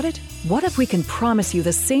thinking about it? What if we can promise you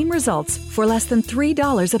the same results for less than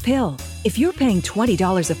 $3 a pill? If you're paying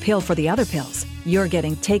 $20 a pill for the other pills, you're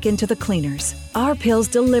getting taken to the cleaners. Our pills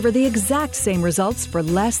deliver the exact same results for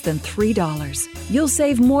less than $3. You'll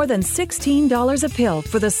save more than $16 a pill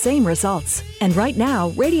for the same results. And right now,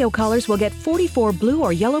 radio callers will get 44 blue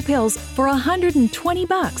or yellow pills for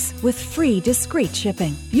 $120 with free discreet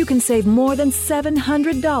shipping. You can save more than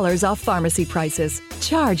 $700 off pharmacy prices.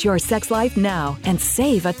 Charge your sex life now and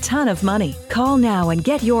save a ton of money. Call now and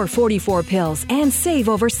get your 44 pills and save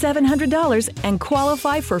over $700 and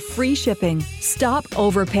qualify for free shipping. Stop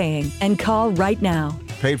overpaying and call right now.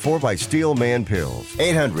 Paid for by Steel Man Pills.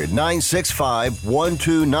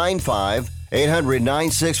 800-965-1295.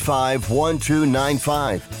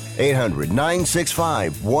 800-965-1295.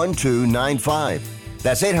 800-965-1295.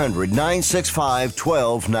 That's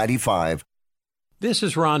 800-965-1295. This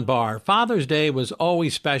is Ron Barr. Father's Day was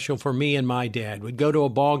always special for me and my dad. We'd go to a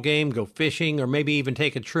ball game, go fishing, or maybe even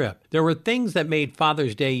take a trip. There were things that made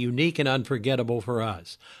Father's Day unique and unforgettable for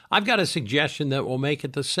us. I've got a suggestion that will make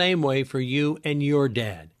it the same way for you and your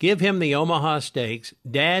dad. Give him the Omaha Steaks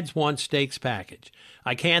Dads Want Steaks package.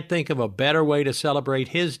 I can't think of a better way to celebrate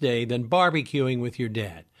his day than barbecuing with your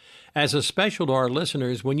dad. As a special to our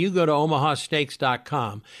listeners, when you go to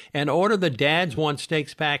omahasteaks.com and order the Dads Want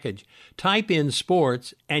Steaks package, type in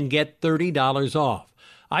sports and get $30 off.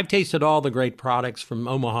 I've tasted all the great products from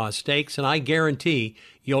Omaha Steaks, and I guarantee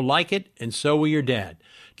you'll like it, and so will your dad.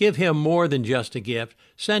 Give him more than just a gift.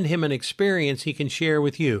 Send him an experience he can share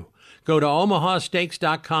with you. Go to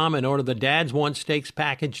omahasteaks.com and order the Dads Want Steaks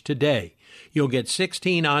package today. You'll get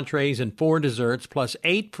 16 entrees and 4 desserts, plus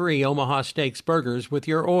 8 free Omaha Steaks burgers with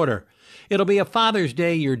your order. It'll be a Father's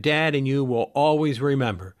Day your dad and you will always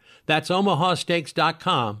remember. That's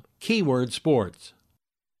omahasteaks.com, keyword sports.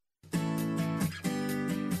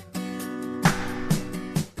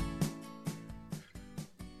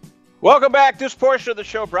 Welcome back. This portion of the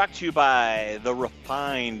show brought to you by the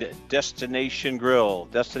refined Destination Grill.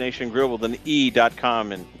 Destination Grill with an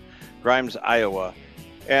E.com in Grimes, Iowa.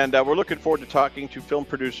 And we're looking forward to talking to film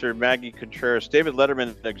producer Maggie Contreras, David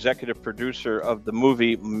Letterman, executive producer of the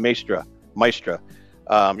movie Maestra.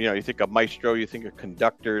 You think of Maestro, you think of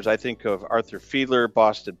conductors. I think of Arthur Fiedler,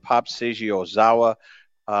 Boston Pops, Seiji Ozawa,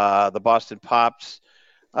 the Boston Pops.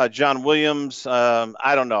 John Williams,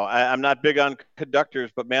 I don't know. I'm not big on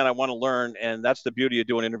conductors, but man, I want to learn. And that's the beauty of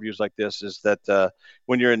doing interviews like this is that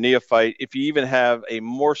when you're a neophyte, if you even have a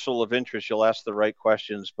morsel of interest, you'll ask the right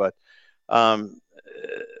questions. But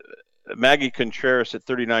Maggie Contreras at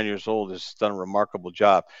 39 years old has done a remarkable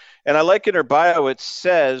job. And I like in her bio, it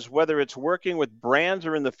says, whether it's working with brands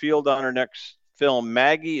or in the field on her next film,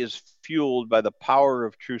 Maggie is fueled by the power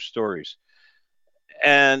of true stories.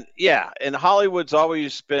 And Hollywood's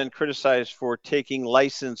always been criticized for taking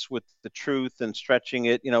license with the truth and stretching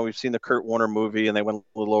it. We've seen the Kurt Warner movie and they went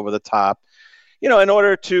a little over the top, in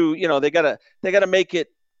order to, they gotta make it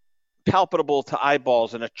palpable to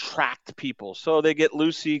eyeballs and attract people. So they get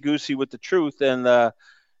loosey-goosey with the truth. And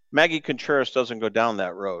Maggie Contreras doesn't go down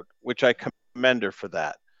that road, which I commend her for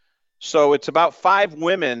that. So it's about 5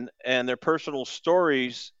 women and their personal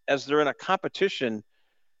stories as they're in a competition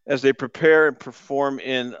as they prepare and perform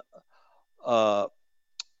in La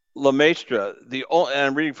Maestra, and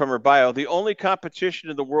I'm reading from her bio, the only competition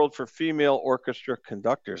in the world for female orchestra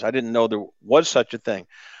conductors. I didn't know there was such a thing,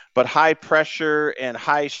 but high pressure and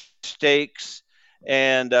high stakes.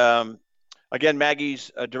 And again, Maggie's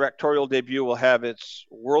directorial debut will have its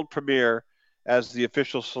world premiere as the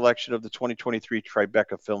official selection of the 2023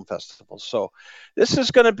 Tribeca Film Festival. So this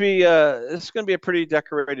is going to be a pretty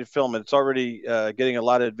decorated film, and it's already getting a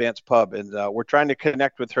lot of advanced pub. And we're trying to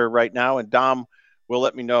connect with her right now, and Dom will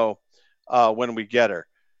let me know when we get her.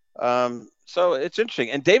 So it's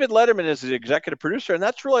interesting. And David Letterman is the executive producer, and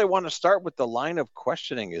that's really I want to start with the line of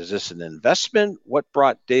questioning. Is this an investment? What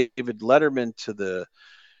brought David Letterman to the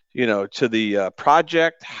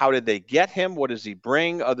project? How did they get him? What does he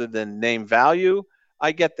bring other than name value?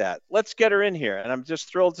 I get that. Let's get her in here. And I'm just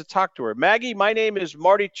thrilled to talk to her. Maggie, my name is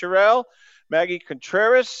Marty Terrell, Maggie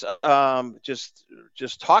Contreras.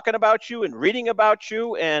 Just talking about you and reading about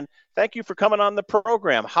you. And thank you for coming on the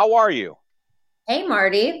program. How are you? Hey,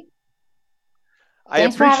 Marty. I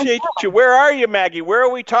appreciate you. Where are you, Maggie? Where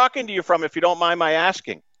are we talking to you from, if you don't mind my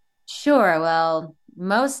asking? Sure. Well,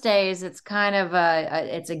 most days it's kind of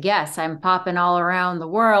it's a guess. I'm popping all around the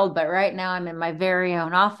world, but right now I'm in my very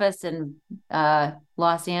own office in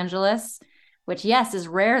Los Angeles, which, yes, is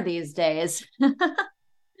rare these days.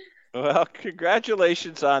 Well,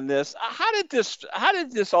 congratulations on this. How did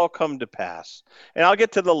this all come to pass? And I'll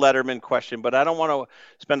get to the Letterman question, but I don't want to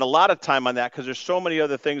spend a lot of time on that because there's so many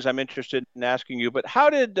other things I'm interested in asking you. But how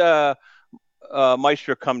did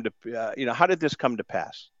Maestro come to, how did this come to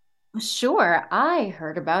pass? Sure. I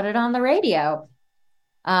heard about it on the radio,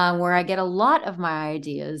 where I get a lot of my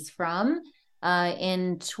ideas from.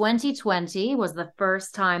 In 2020 was the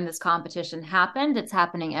first time this competition happened. It's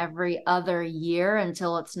happening every other year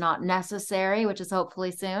until it's not necessary, which is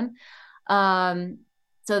hopefully soon. So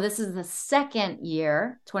this is the second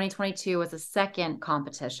year. 2022 was the second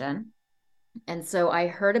competition. And so I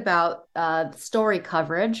heard about the story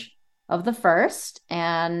coverage of the first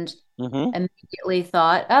and immediately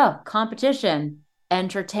thought, oh, competition,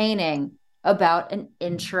 entertaining, about an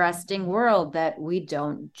interesting world that we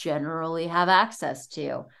don't generally have access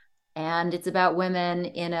to. And it's about women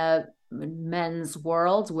in a men's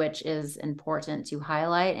world, which is important to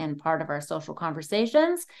highlight and part of our social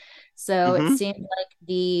conversations. So it seemed like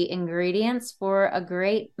the ingredients for a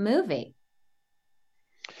great movie.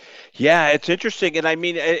 Yeah, it's interesting. And I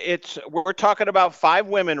mean, we're talking about 5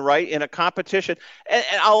 women, right, in a competition. And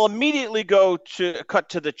I'll immediately cut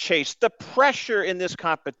to the chase. The pressure in this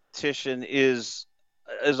competition is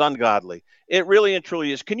ungodly. It really and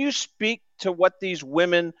truly is. Can you speak to what these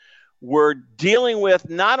women were dealing with,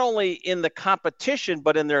 not only in the competition,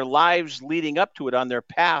 but in their lives leading up to it, on their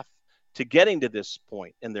path to getting to this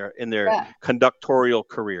point in their conductorial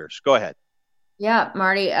careers? Go ahead. Yeah,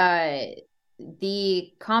 Marty,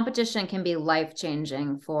 the competition can be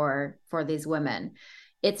life-changing for these women.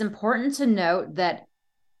 It's important to note that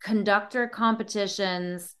conductor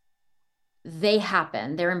competitions, they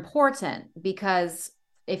happen. They're important because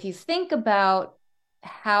if you think about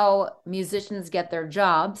how musicians get their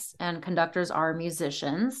jobs, and conductors are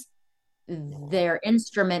musicians, their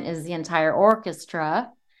instrument is the entire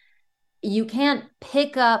orchestra. You can't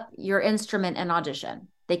pick up your instrument and audition.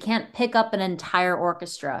 They can't pick up an entire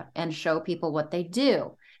orchestra and show people what they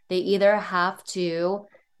do. They either have to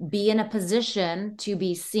be in a position to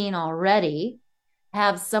be seen already,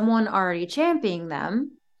 have someone already championing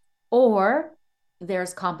them, or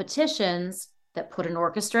there's competitions that put an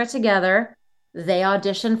orchestra together, they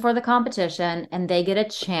audition for the competition, and they get a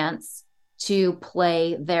chance to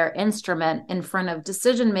play their instrument in front of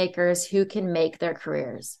decision makers who can make their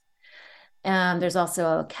careers. There's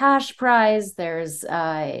also a cash prize. There's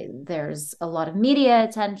a lot of media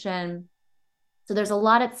attention. So there's a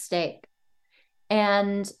lot at stake.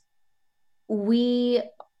 And we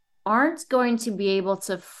aren't going to be able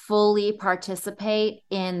to fully participate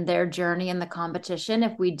in their journey in the competition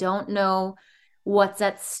if we don't know what's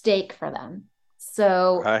at stake for them.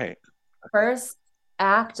 So right. First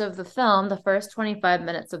act of the film, the first 25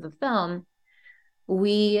 minutes of the film,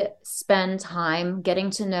 we spend time getting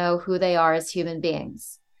to know who they are as human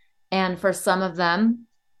beings. And for some of them,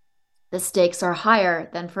 the stakes are higher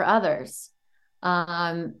than for others.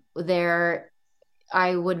 I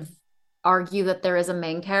would argue that there is a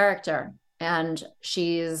main character, and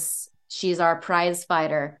she's our prize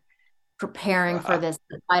fighter, preparing for this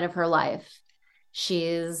fight of her life.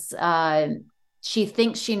 She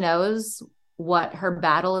thinks she knows what her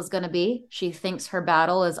battle is going to be. She thinks her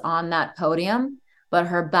battle is on that podium, but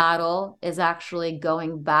her battle is actually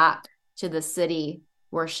going back to the city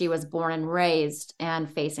where she was born and raised and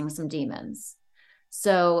facing some demons.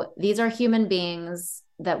 So these are human beings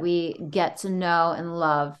that we get to know and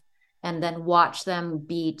love, and then watch them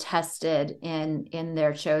be tested in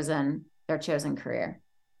their chosen career.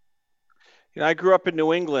 I grew up in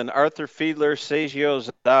New England. Arthur Fiedler, Seiji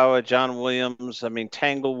Ozawa, John Williams. I mean,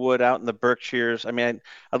 Tanglewood out in the Berkshires. I mean,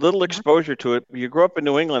 a little exposure to it. You grew up in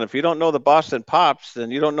New England. If you don't know the Boston Pops,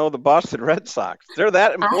 then you don't know the Boston Red Sox. They're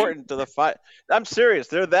that important to the fight. I'm serious.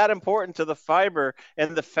 They're that important to the fiber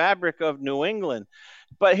and the fabric of New England.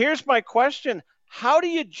 But here's my question: how do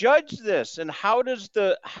you judge this? And how does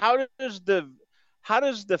the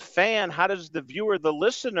fan, how does the viewer, the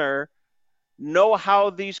listener, know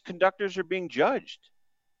how these conductors are being judged?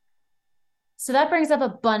 So that brings up a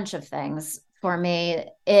bunch of things for me.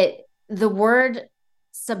 The word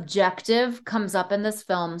subjective comes up in this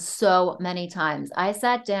film so many times. I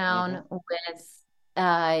sat down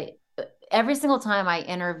with every single time I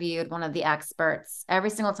interviewed one of the experts,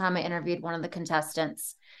 every single time I interviewed one of the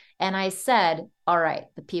contestants, and I said, all right,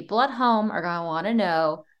 the people at home are going to want to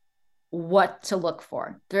know what to look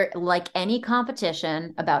for. They're like any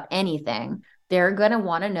competition about anything. They're going to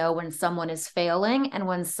want to know when someone is failing and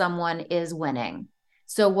when someone is winning.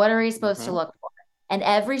 So what are you supposed to look for? And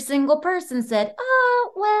every single person said,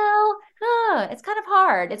 it's kind of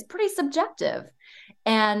hard. It's pretty subjective.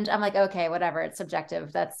 And I'm like, okay, whatever. It's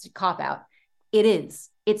subjective. That's cop out. It is.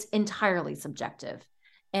 It's entirely subjective.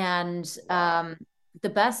 And the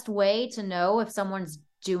best way to know if someone's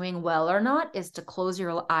doing well or not is to close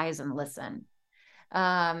your eyes and listen.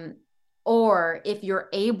 Or if you're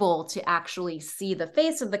able to actually see the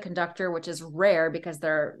face of the conductor, which is rare because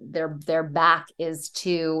their back is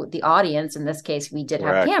to the audience. In this case, we did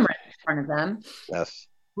have cameras in front of them. Yes.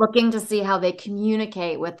 Looking to see how they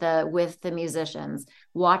communicate with the musicians,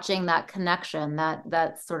 watching that connection,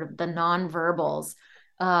 that sort of the nonverbals.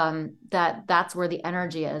 That's where the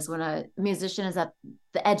energy is. When a musician is at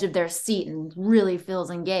the edge of their seat and really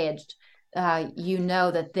feels engaged, you know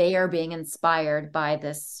that they are being inspired by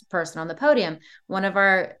this person on the podium. One of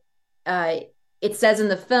our, it says in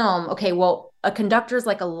the film, okay, well, a conductor is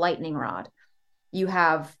like a lightning rod. You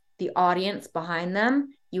have the audience behind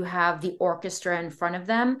them, you have the orchestra in front of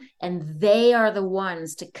them, and they are the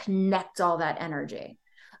ones to connect all that energy.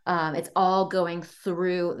 It's all going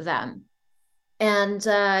through them. And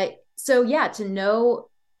so, yeah, to know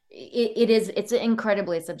it's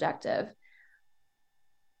incredibly subjective.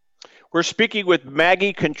 We're speaking with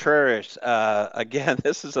Maggie Contreras. Again,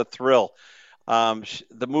 this is a thrill.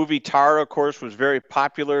 The movie Tar, of course, was very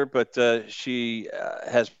popular, but she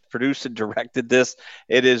has produced and directed this.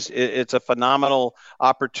 It's a phenomenal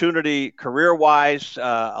opportunity career-wise,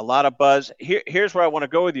 a lot of buzz. Here's where I want to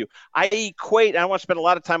go with you. I don't want to spend a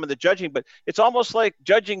lot of time on the judging, but it's almost like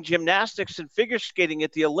judging gymnastics and figure skating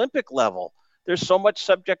at the Olympic level. There's so much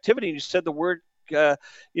subjectivity. You said the word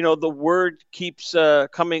the word keeps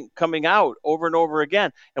coming out over and over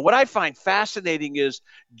again. And what I find fascinating is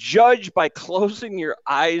judge by closing your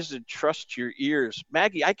eyes and trust your ears.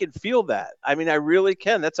 Maggie, I can feel that. I mean, I really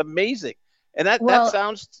can. That's amazing. And that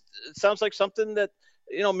sounds like something that,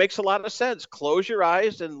 makes a lot of sense. Close your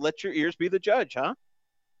eyes and let your ears be the judge, huh?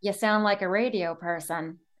 You sound like a radio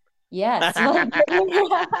person. Yes. Yes.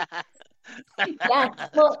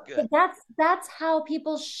 Well, that's how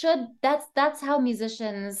people should, that's how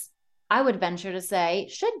musicians, I would venture to say,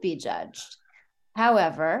 should be judged.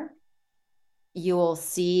 However, you will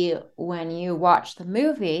see when you watch the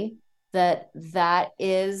movie that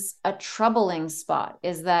is a troubling spot,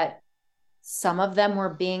 is that some of them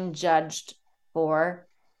were being judged for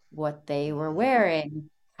what they were wearing,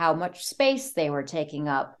 how much space they were taking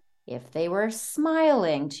up, if they were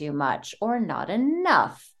smiling too much or not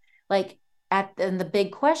enough. And the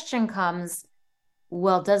big question comes,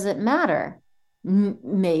 well, does it matter?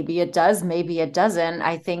 Maybe it does, maybe it doesn't.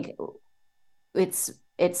 I think it's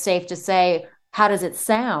safe to say, how does it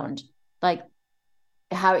sound? Like,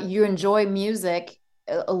 how you enjoy music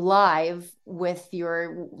live with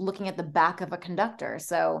your looking at the back of a conductor.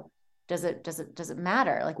 So does it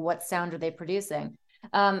matter? Like, what sound are they producing?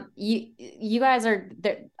 You guys are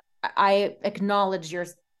there. I acknowledge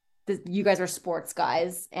you guys are sports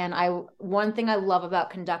guys, and one thing I love about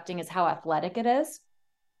conducting is how athletic it is.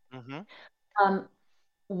 Mm-hmm.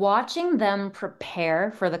 Watching them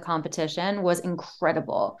prepare for the competition was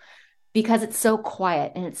incredible because it's so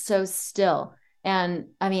quiet and it's so still. And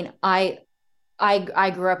I mean, I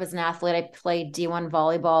grew up as an athlete. I played D1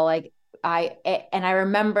 volleyball. And I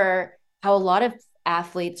remember how a lot of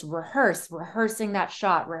athletes rehearsing that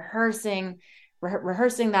shot, rehearsing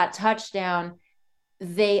that touchdown.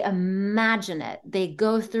 They imagine it. They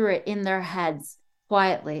go through it in their heads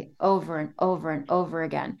quietly over and over and over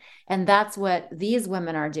again. And that's what these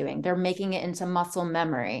women are doing. They're making it into muscle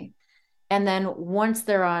memory. And then once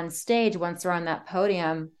they're on stage, once they're on that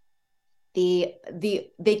podium, they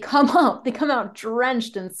come out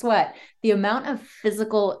drenched in sweat. The amount of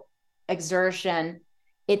physical exertion,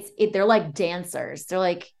 they're like dancers. They're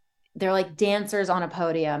like dancers on a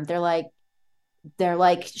podium. They're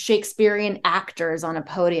like Shakespearean actors on a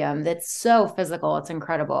podium. That's so physical. It's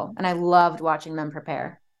incredible. And I loved watching them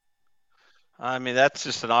prepare. I mean, that's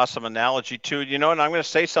just an awesome analogy too. And I'm going to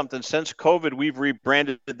say something. Since COVID, we've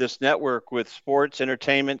rebranded this network with sports,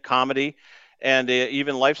 entertainment, comedy, and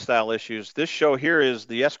even lifestyle issues. This show here is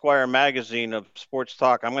the Esquire magazine of sports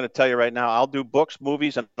talk. I'm going to tell you right now, I'll do books,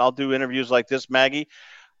 movies, and I'll do interviews like this, Maggie,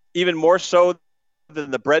 even more so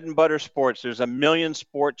than the bread and butter sports. There's a million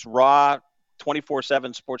sports, raw,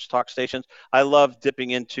 24/7 sports talk stations. I love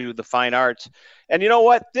dipping into the fine arts. And you know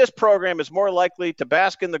what? This program is more likely to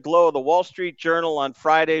bask in the glow of the Wall Street Journal on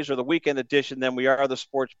Fridays or the weekend edition than we are the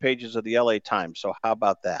sports pages of the LA Times. So how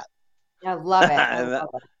about that? I love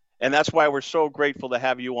it. And that's why we're so grateful to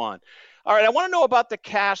have you on. All right, I want to know about the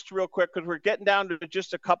cast real quick because we're getting down to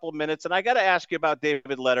just a couple of minutes. And I got to ask you about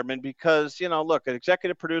David Letterman because, look, an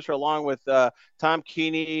executive producer along with Tom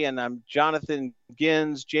Keeney, and I'm Jonathan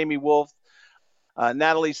Gins, Jamie Wolf,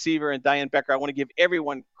 Natalie Seaver, and Diane Becker. I want to give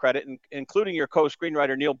everyone credit, including your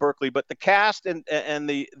co-screenwriter, Neil Berkeley, but the cast and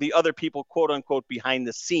the other people, quote unquote, behind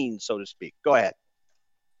the scenes, so to speak. Go ahead.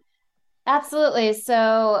 Absolutely.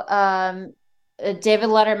 So David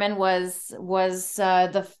Letterman was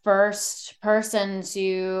the first person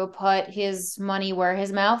to put his money where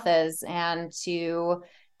his mouth is and to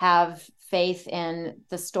have faith in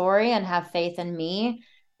the story and have faith in me.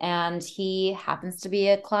 And he happens to be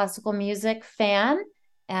a classical music fan,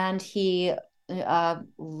 and he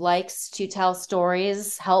likes to tell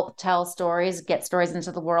stories, help tell stories, get stories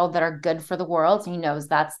into the world that are good for the world. He knows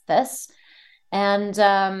that's this. And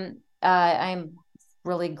I'm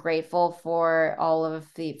really grateful for all of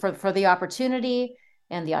for the opportunity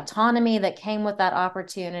and the autonomy that came with that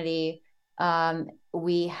opportunity.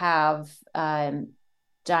 We have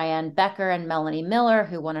Diane Becker and Melanie Miller,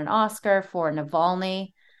 who won an Oscar for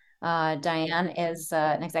Navalny. Diane is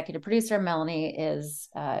an executive producer. Melanie is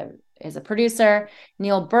a producer.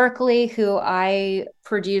 Neil Berkeley, who I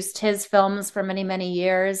produced his films for many, many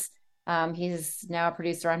years. He's now a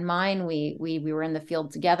producer on mine. We were in the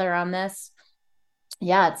field together on this.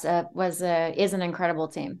 Yeah, is an incredible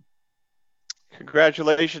team.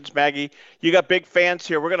 Congratulations, Maggie. You got big fans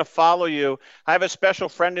here. We're going to follow you. I have a special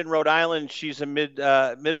friend in Rhode Island. She's a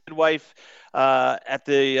midwife at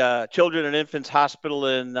the Children and Infants Hospital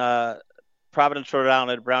in Providence, Rhode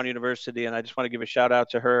Island at Brown University. And I just want to give a shout out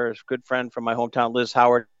to her. As a good friend from my hometown, Liz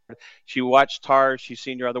Howard. She watched TARS. She's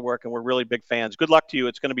seen your other work, and we're really big fans. Good luck to you.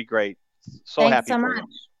 It's going to be great. Thanks happy so for much. you.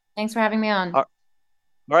 Thanks for having me on.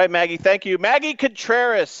 All right, Maggie, thank you. Maggie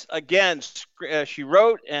Contreras, again, she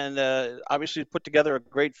wrote and obviously put together a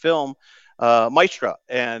great film, Maestra,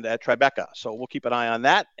 and at Tribeca. So we'll keep an eye on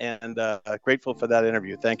that, and grateful for that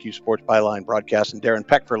interview. Thank you, Sports Byline Broadcast, and Darren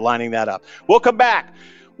Peck for lining that up. We'll come back.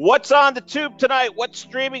 What's on the tube tonight? What's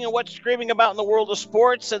streaming and what's screaming about in the world of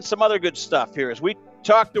sports, and some other good stuff here as we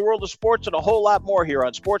talk the world of sports and a whole lot more here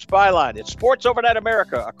on Sports Byline. It's Sports Overnight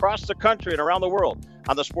America across the country and around the world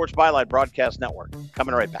on the Sports Byline Broadcast Network.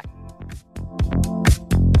 Coming right back.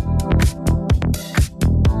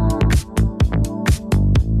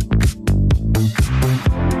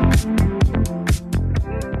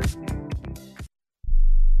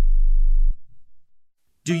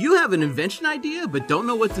 have an invention idea but don't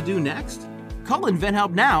know what to do next? Call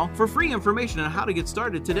InventHelp now for free information on how to get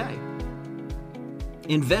started today.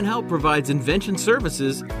 InventHelp provides invention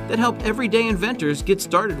services that help everyday inventors get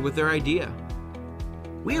started with their idea.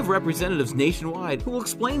 We have representatives nationwide who will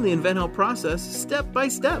explain the InventHelp process step by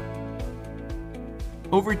step.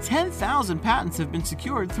 Over 10,000 patents have been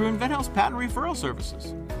secured through InventHelp's patent referral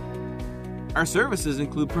services. Our services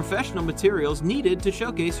include professional materials needed to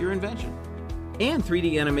showcase your invention, and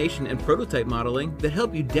 3D animation and prototype modeling that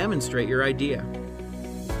help you demonstrate your idea.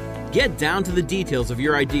 Get down to the details of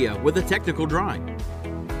your idea with a technical drawing.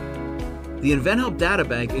 The InventHelp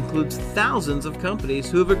Databank includes thousands of companies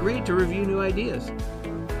who have agreed to review new ideas.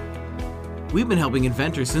 We've been helping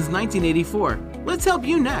inventors since 1984. Let's help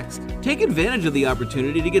you next. Take advantage of the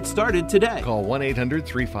opportunity to get started today. Call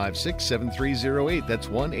 1-800-356-7308. That's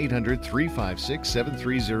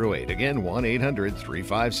 1-800-356-7308. Again,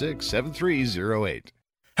 1-800-356-7308.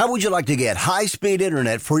 How would you like to get high-speed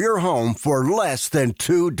internet for your home for less than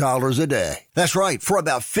 $2 a day? That's right. For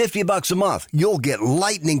about $50 a month, you'll get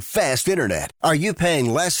lightning-fast internet. Are you paying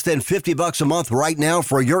less than $50 a month right now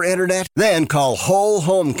for your internet? Then call Whole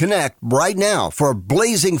Home Connect right now for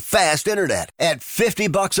blazing fast internet at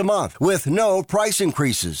 $50 a month with no price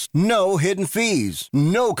increases, no hidden fees,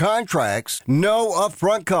 no contracts, no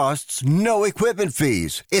upfront costs, no equipment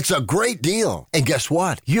fees. It's a great deal. And guess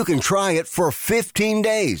what? You can try it for 15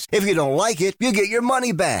 days. If you don't like it, you get your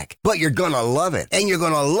money back. But you're going to love it, and you're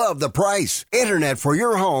going to love the price. Internet for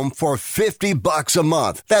your home for $50 a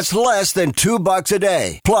month. That's less than $2 a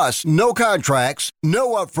day. Plus, no contracts,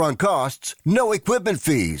 no upfront costs, no equipment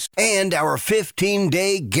fees, and our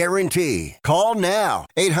 15-day guarantee. Call now.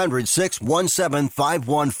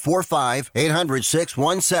 800-617-5145.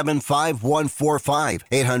 800-617-5145.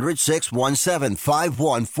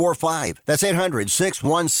 800-617-5145. That's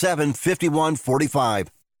 800-617-5145.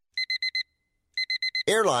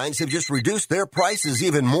 Airlines have just reduced their prices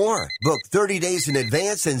even more. Book 30 days in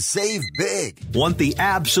advance and save big. Want the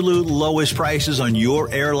absolute lowest prices on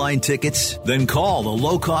your airline tickets? Then call the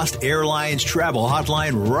Low Cost Airlines Travel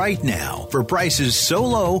Hotline right now for prices so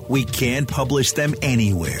low we can't publish them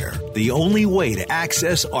anywhere. The only way to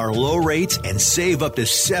access our low rates and save up to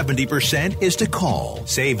 70% is to call.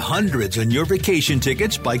 Save hundreds on your vacation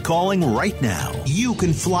tickets by calling right now. You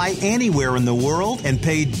can fly anywhere in the world and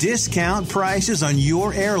pay discount prices on your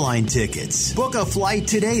airline tickets. Book a flight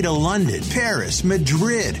today to London, Paris,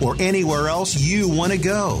 Madrid, or anywhere else you want to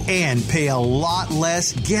go and pay a lot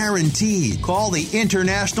less guaranteed. Call the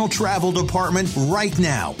International Travel Department right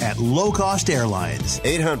now at Low Cost Airlines.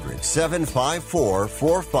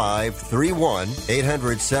 800-754-4531.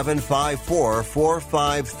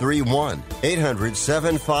 800-754-4531.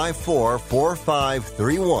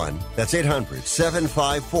 800-754-4531. That's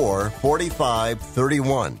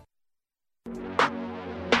 800-754-4531.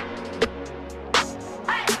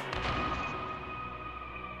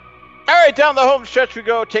 All right, down the home stretch we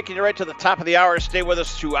go, taking you right to the top of the hour. Stay with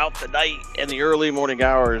us throughout the night and the early morning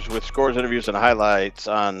hours with scores, interviews, and highlights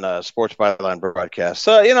on Sports Byline broadcast.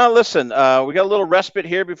 So, listen, we got a little respite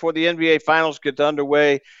here before the NBA Finals get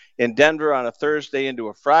underway in Denver on a Thursday into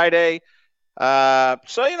a Friday.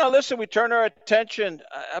 Listen, we turn our attention.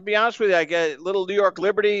 I'll be honest with you, I get a little New York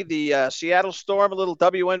Liberty, the Seattle Storm, a little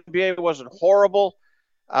WNBA wasn't horrible.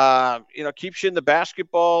 Keeps you in the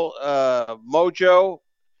basketball mojo.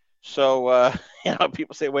 So,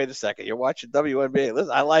 people say, wait a second, you're watching WNBA.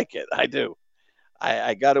 Listen, I like it. I do.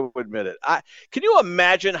 I got to admit it. Can you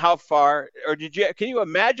imagine how far, can you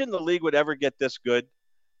imagine the league would ever get this good?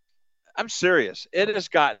 I'm serious. It has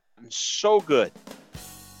gotten so good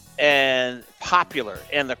and popular,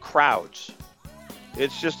 and the crowds.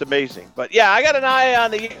 It's just amazing. But, yeah, I got an eye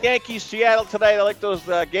on the Yankees, Seattle tonight. I like those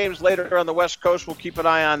games later on the West Coast. We'll keep an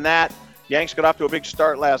eye on that. Yanks got off to a big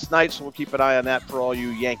start last night, so we'll keep an eye on that for all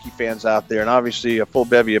you Yankee fans out there. And obviously a full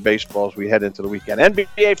bevy of baseball as we head into the weekend.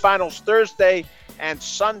 NBA Finals Thursday and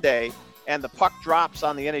Sunday, and the puck drops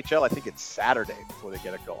on the NHL. I think it's Saturday before they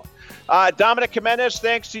get it going. Dominic Jimenez,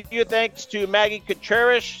 thanks to you. Thanks to Maggie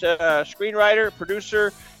Contreras, screenwriter,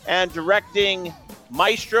 producer, and directing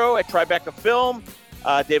maestro at Tribeca Film.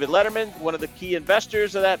 David Letterman, one of the key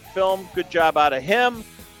investors of that film. Good job out of him.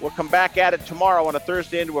 We'll come back at it tomorrow on a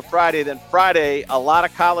Thursday into a Friday. Then Friday, a lot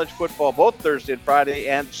of college football, both Thursday and Friday,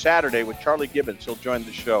 and Saturday with Charlie Gibbons. He'll join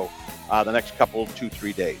the show the next couple,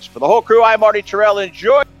 2-3 days. For the whole crew, I'm Marty Terrell.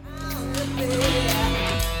 Enjoy